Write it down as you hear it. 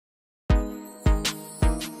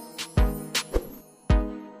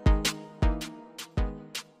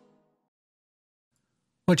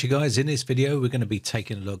Right, you guys, in this video we're going to be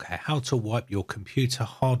taking a look at how to wipe your computer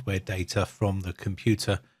hardware data from the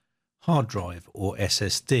computer hard drive or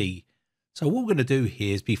SSD. So what we're going to do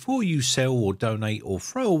here is, before you sell or donate or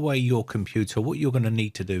throw away your computer, what you're going to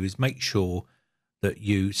need to do is make sure that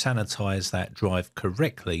you sanitize that drive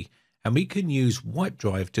correctly, and we can use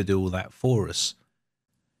WipeDrive to do all that for us.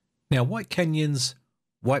 Now, White Canyon's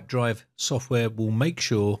WipeDrive software will make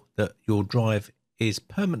sure that your drive is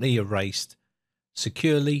permanently erased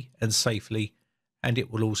securely and safely, and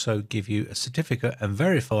it will also give you a certificate and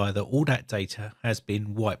verify that all that data has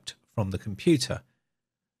been wiped from the computer.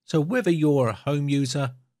 So whether you're a home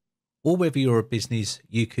user or whether you're a business,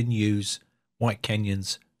 you can use White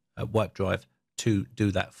Canyon's WipeDrive to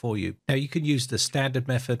do that for you. Now, you can use the standard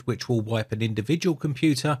method, which will wipe an individual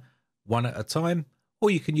computer one at a time,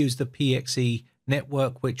 or you can use the PXE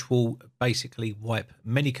network, which will basically wipe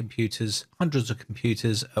many computers, hundreds of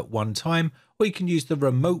computers at one time, or you can use the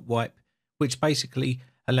remote wipe, which basically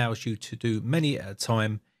allows you to do many at a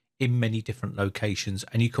time in many different locations,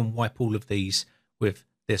 and you can wipe all of these with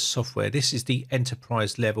this software. This is the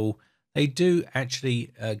enterprise level. They do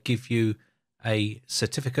actually give you a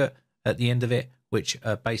certificate at the end of it, which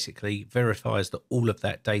basically verifies that all of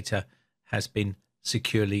that data has been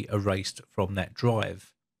securely erased from that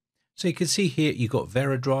drive. So you can see here you've got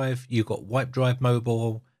WipeDrive, you've got WipeDrive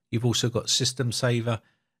Mobile, you've also got System Saver.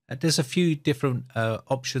 There's a few different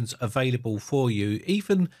options available for you,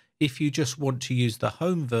 even if you just want to use the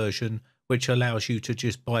home version, which allows you to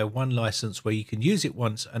just buy one license where you can use it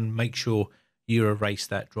once and make sure you erase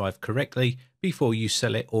that drive correctly before you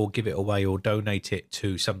sell it or give it away or donate it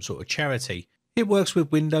to some sort of charity. It works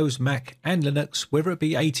with Windows, Mac and Linux, whether it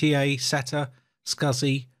be ATA, SATA,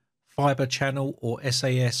 SCSI, Fiber Channel or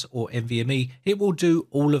SAS or NVMe. It will do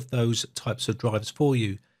all of those types of drives for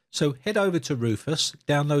you. So head over to Rufus,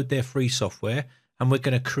 download their free software, and we're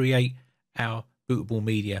going to create our bootable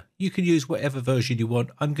media. You can use whatever version you want.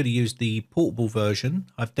 I'm going to use the portable version.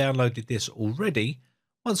 I've downloaded this already.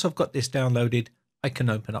 Once I've got this downloaded, I can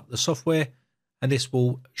open up the software, and this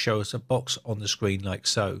will show us a box on the screen like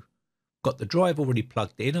so. Got the drive already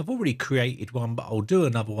plugged in. I've already created one, but I'll do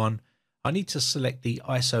another one. I need to select the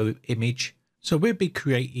ISO image. So we'll be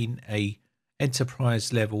creating a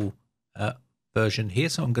enterprise level version here.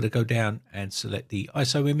 So I'm going to go down and select the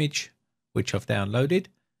ISO image, which I've downloaded.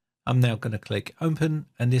 I'm now going to click open,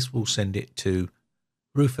 and this will send it to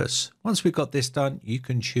Rufus. Once we've got this done, you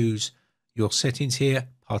can choose your settings here.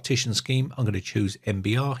 Partition scheme, I'm going to choose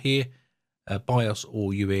MBR here. BIOS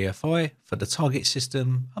or UEFI. For the target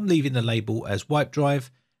system, I'm leaving the label as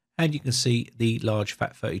WipeDrive. And you can see the large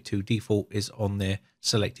FAT32 default is on there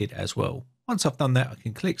selected as well. Once I've done that, I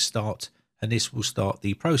can click start, and this will start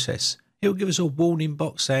the process. It will give us a warning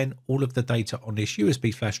box saying all of the data on this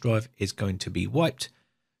USB flash drive is going to be wiped.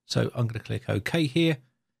 So I'm going to click OK here.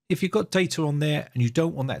 If you've got data on there and you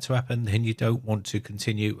don't want that to happen, then you don't want to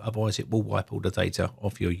continue. Otherwise, it will wipe all the data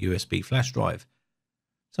off your USB flash drive.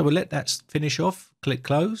 So we'll let that finish off, click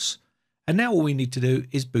close. And now all we need to do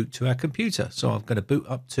is boot to our computer. So I'm going to boot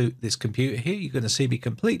up to this computer here. You're going to see me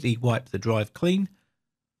completely wipe the drive clean.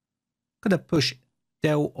 I'm going to push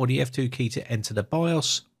Del or the F2 key to enter the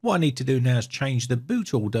BIOS. What I need to do now is change the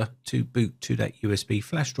boot order to boot to that USB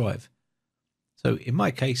flash drive. So in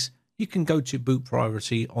my case, you can go to boot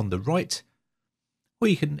priority on the right, or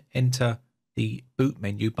you can enter the boot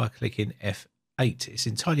menu by clicking F8. It's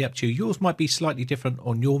entirely up to you. Yours might be slightly different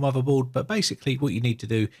on your motherboard, but basically what you need to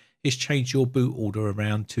do is change your boot order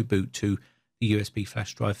around to boot to the USB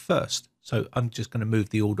flash drive first. So I'm just going to move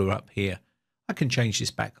the order up here. I can change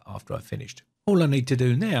this back after I've finished. All I need to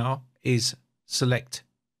do now is select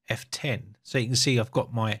F10. So you can see I've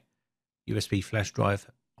got my USB flash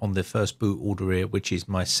drive on the first boot order here, which is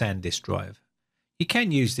my SanDisk drive. You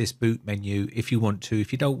can use this boot menu if you want to.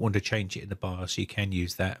 If you don't want to change it in the BIOS, you can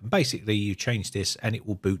use that. And basically, you change this and it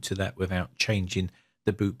will boot to that without changing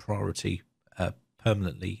the boot priority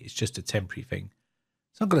permanently. It's just a temporary thing.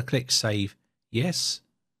 So I'm going to click save yes,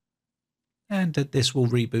 and this will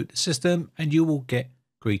reboot the system, and you will get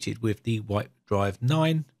greeted with the WipeDrive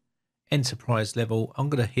 9 enterprise level. I'm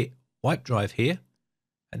going to hit WipeDrive here,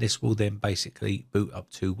 and this will then basically boot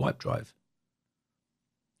up to WipeDrive.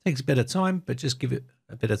 Takes a bit of time, but just give it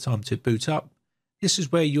a bit of time to boot up. This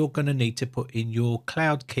is where you're going to need to put in your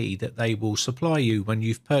cloud key that they will supply you when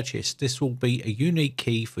you've purchased. This will be a unique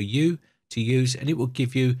key for you to use, and it will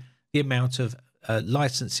give you the amount of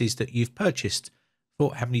licenses that you've purchased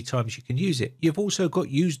for how many times you can use it. You've also got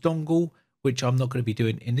use dongle, which I'm not going to be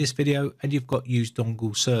doing in this video, and you've got use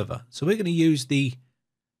dongle server. So we're going to use the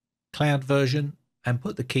cloud version and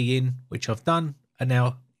put the key in, which I've done, and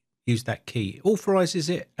now use that key. It authorizes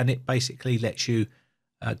it, and it basically lets you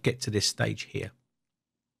get to this stage here.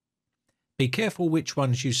 Be careful which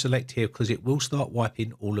ones you select here, because it will start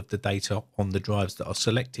wiping all of the data on the drives that are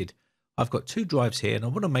selected. I've got 2 drives here, and I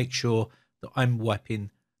want to make sure that I'm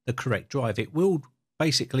wiping the correct drive. It will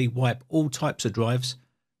basically wipe all types of drives,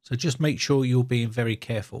 so just make sure you're being very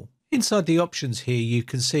careful. Inside the options here, you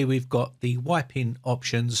can see we've got the wiping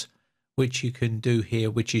options, which you can do here,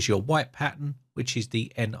 which is your wipe pattern, which is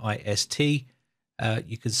the NIST.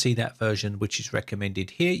 You can see that version which is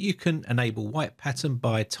recommended here. You can enable wipe pattern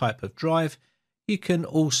by type of drive. You can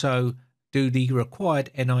also do the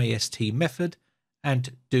required NIST method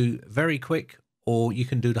and do very quick, or you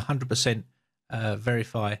can do the 100%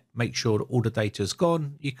 verify, make sure that all the data is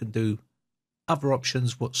gone. You can do other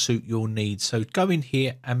options what suit your needs. So go in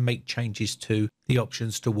here and make changes to the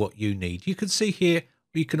options to what you need. You can see here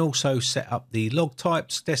you can also set up the log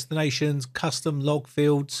types, destinations, custom log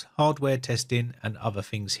fields, hardware testing, and other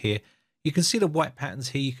things here. You can see the wipe patterns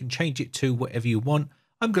here. You can change it to whatever you want.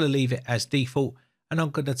 I'm going to leave it as default, and I'm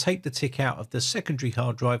going to take the tick out of the secondary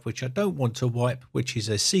hard drive, which I don't want to wipe, which is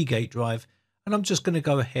a Seagate drive, and I'm just going to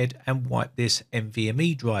go ahead and wipe this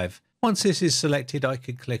NVMe drive. Once this is selected, I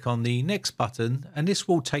can click on the next button, and this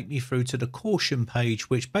will take me through to the caution page,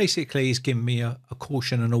 which basically is giving me a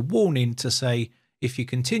caution and a warning to say, if you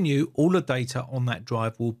continue, all the data on that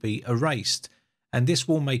drive will be erased, and this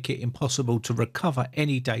will make it impossible to recover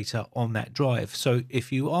any data on that drive. So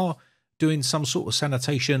if you are doing some sort of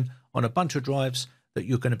sanitation on a bunch of drives that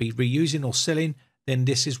you're going to be reusing or selling, then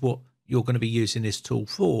this is what you're going to be using this tool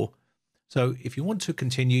for. So if you want to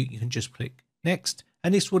continue, you can just click next,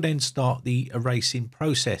 and this will then start the erasing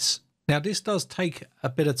process. Now, this does take a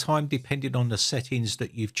bit of time depending on the settings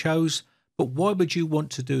that you've chose. But why would you want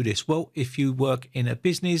to do this? Well, if you work in a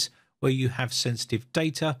business where you have sensitive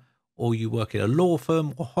data, or you work in a law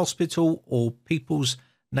firm or hospital, or people's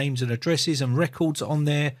names and addresses and records on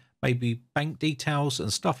there, maybe bank details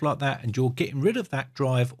and stuff like that, and you're getting rid of that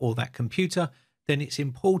drive or that computer, then it's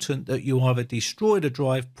important that you either destroy the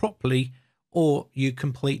drive properly or you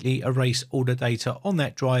completely erase all the data on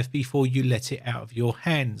that drive before you let it out of your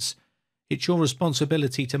hands. It's your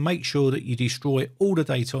responsibility to make sure that you destroy all the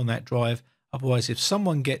data on that drive. Otherwise, if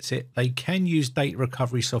someone gets it, they can use data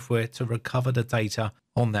recovery software to recover the data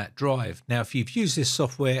on that drive. Now, if you've used this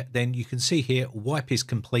software, then you can see here, wipe is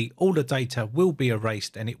complete. All the data will be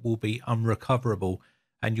erased and it will be unrecoverable,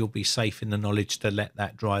 and you'll be safe in the knowledge to let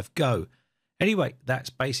that drive go. Anyway, that's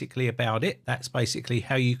basically about it. That's basically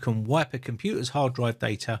how you can wipe a computer's hard drive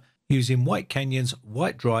data using White Canyon's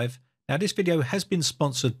WipeDrive. Now, this video has been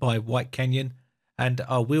sponsored by White Canyon, and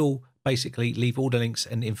I will basically leave all the links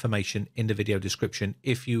and information in the video description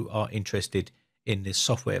if you are interested in this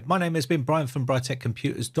software. My name has been Brian from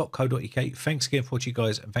briteccomputers.co.uk. Thanks again for watching,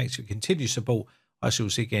 guys, and thanks for your continued support. I shall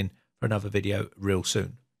see you again for another video real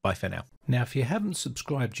soon. Bye for now. Now, if you haven't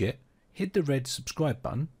subscribed yet, hit the red subscribe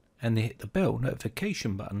button and then hit the bell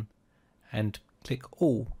notification button and click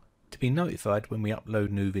all to be notified when we upload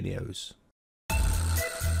new videos.